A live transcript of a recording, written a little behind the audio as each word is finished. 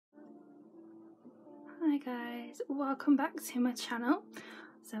Hi guys, welcome back to my channel.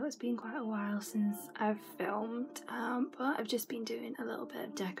 So it's been quite a while since I've filmed, but I've just been doing a little bit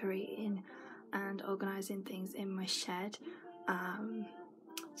of decorating and organising things in my shed.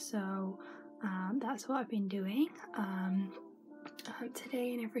 That's what I've been doing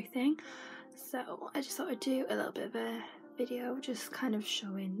today and everything. So I just thought I'd do a little bit of a video just kind of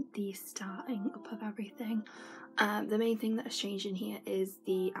showing the starting up of everything. The main thing that has changed in here is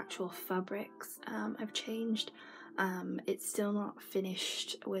the actual fabrics. I've changed. It's still not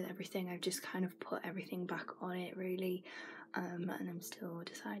finished with everything. I've just kind of put everything back on it really, and I'm still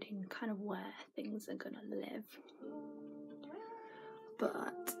deciding kind of where things are gonna live.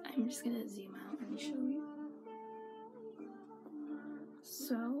 But I'm just gonna zoom out and show you.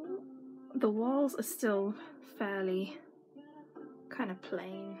 So the walls are still fairly kind of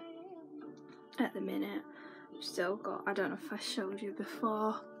plain at the minute. I've still got, I don't know if I showed you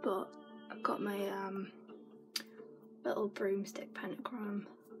before, but I've got my little broomstick pentagram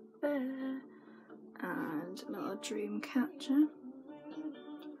there and my little dream catcher.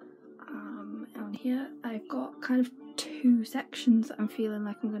 On here I've got kind of two sections that I'm feeling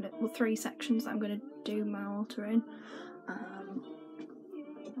like I'm gonna, well, three sections that I'm gonna do my altar in.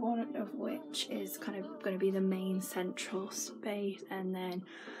 One of which is kind of going to be the main central space, and then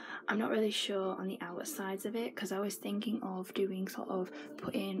I'm not really sure on the outsides of it because I was thinking of doing sort of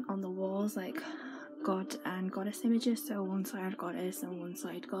putting on the walls like god and goddess images, so one side goddess and one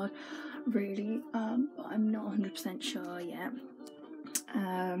side god really, but I'm not 100% sure yet.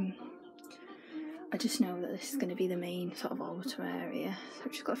 I just know that this is going to be the main sort of altar area, so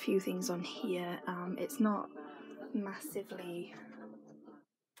I've just got a few things on here. It's not massively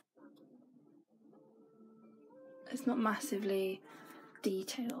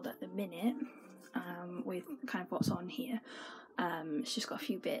detailed at the minute, with kind of what's on here. It's just got a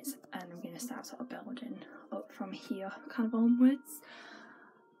few bits and I'm going to start sort of building up from here kind of onwards.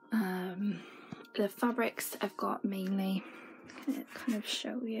 The fabrics I've got mainly, kind of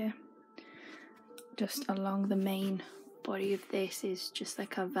show you, just along the main body of this is just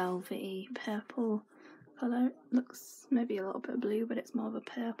like a velvety purple colour. It looks maybe a little bit blue, but it's more of a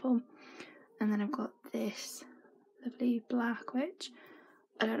purple. And then I've got this lovely black, which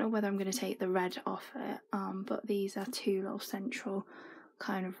I don't know whether I'm going to take the red off it, but these are two little central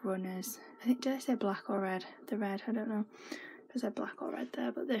kind of runners. I think, did I say black or red? The red, I don't know if I said black or red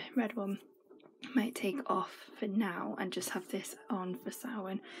there, but the red one I might take off for now and just have this on for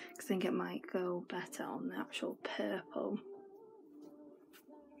Samhain, because I think it might go better on the actual purple.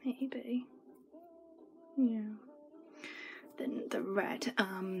 Maybe. Yeah. Then the red,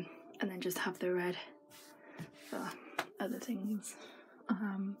 and then just have the red for other things.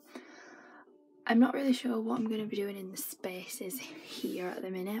 I'm not really sure what I'm going to be doing in the spaces here at the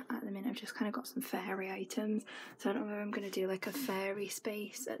minute. I've just kind of got some fairy items, so I don't know whether I'm going to do like a fairy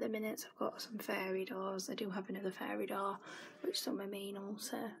space at the minute. So I've got some fairy doors. I do have another fairy door which is on my main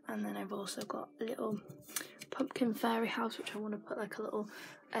altar, and then I've also got a little pumpkin fairy house which I want to put like a little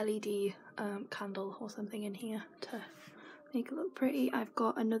LED candle or something in here to make it look pretty. I've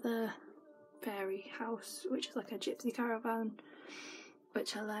got another fairy house which is like a gypsy caravan,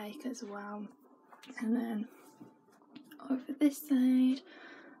 which I like as well. And then over this side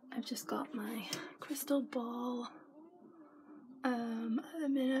I've just got my crystal ball at the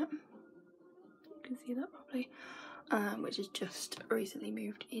minute, you can see that probably, which is just recently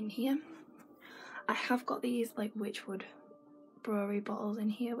moved in here. I have got these like Witchwood brewery bottles in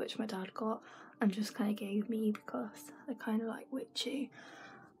here which my dad got and just kind of gave me because they're kind of like witchy.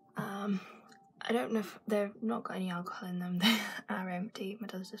 I don't know if they've not got any alcohol in them, they are empty. My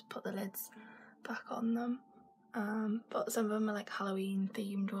dad's just put the lids back on them, but some of them are like Halloween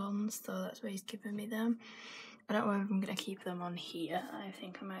themed ones, so that's why he's given me them. I don't know if I'm going to keep them on here. I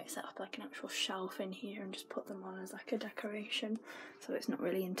think I might set up like an actual shelf in here and just put them on as like a decoration, so it's not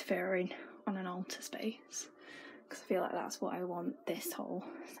really interfering on an altar space, because I feel like that's what I want this whole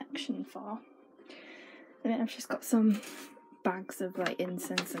section for. And then I've just got some bags of like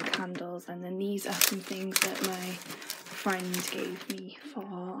incense and candles, and then these are some things that my friend gave me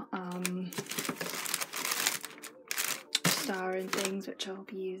for star and things, which I'll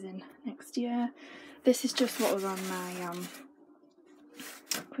be using next year. This is just what was on my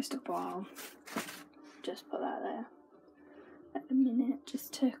crystal ball. Just put that there at the minute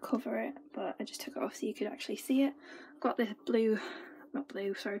just to cover it, but I just took it off so you could actually see it. I've got this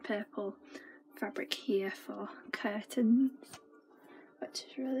purple fabric here for curtains, which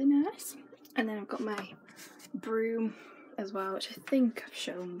is really nice. And then I've got my broom as well, which I think I've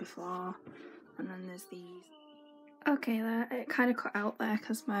shown before. And then there's these Okay, there, it kind of cut out there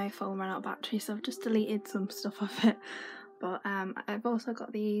because my phone ran out of battery, so I've just deleted some stuff of it. But I've also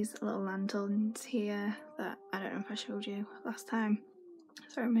got these little lanterns here that I don't know if I showed you last time.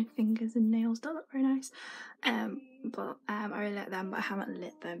 Sorry, my fingers and nails don't look very nice. But I really like them, but I haven't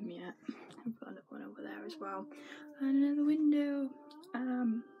lit them yet. I've got another one over there as well, and another window.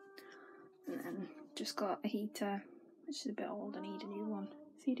 And then just got a heater, which is a bit old. I need a new one.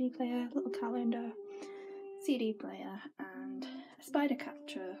 CD player, little calendar, CD player, and a spider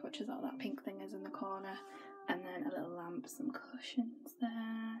catcher, which is all that pink thing is in the corner, and then a little lamp, some cushions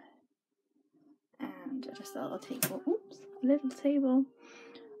there, and just a little table. Oops, a little table.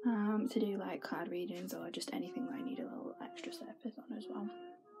 To do like card readings or just anything that I need a little extra surface on as well.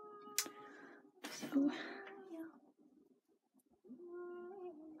 So yeah.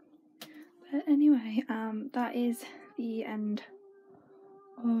 But anyway, that is the end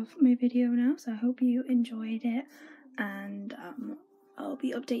of my video now, so I hope you enjoyed it, and I'll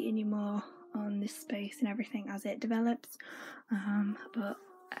be updating you more on this space and everything as it develops. Yeah,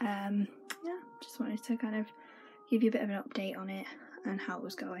 just wanted to kind of give you a bit of an update on it and how it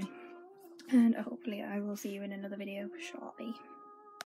was going, and hopefully I will see you in another video shortly.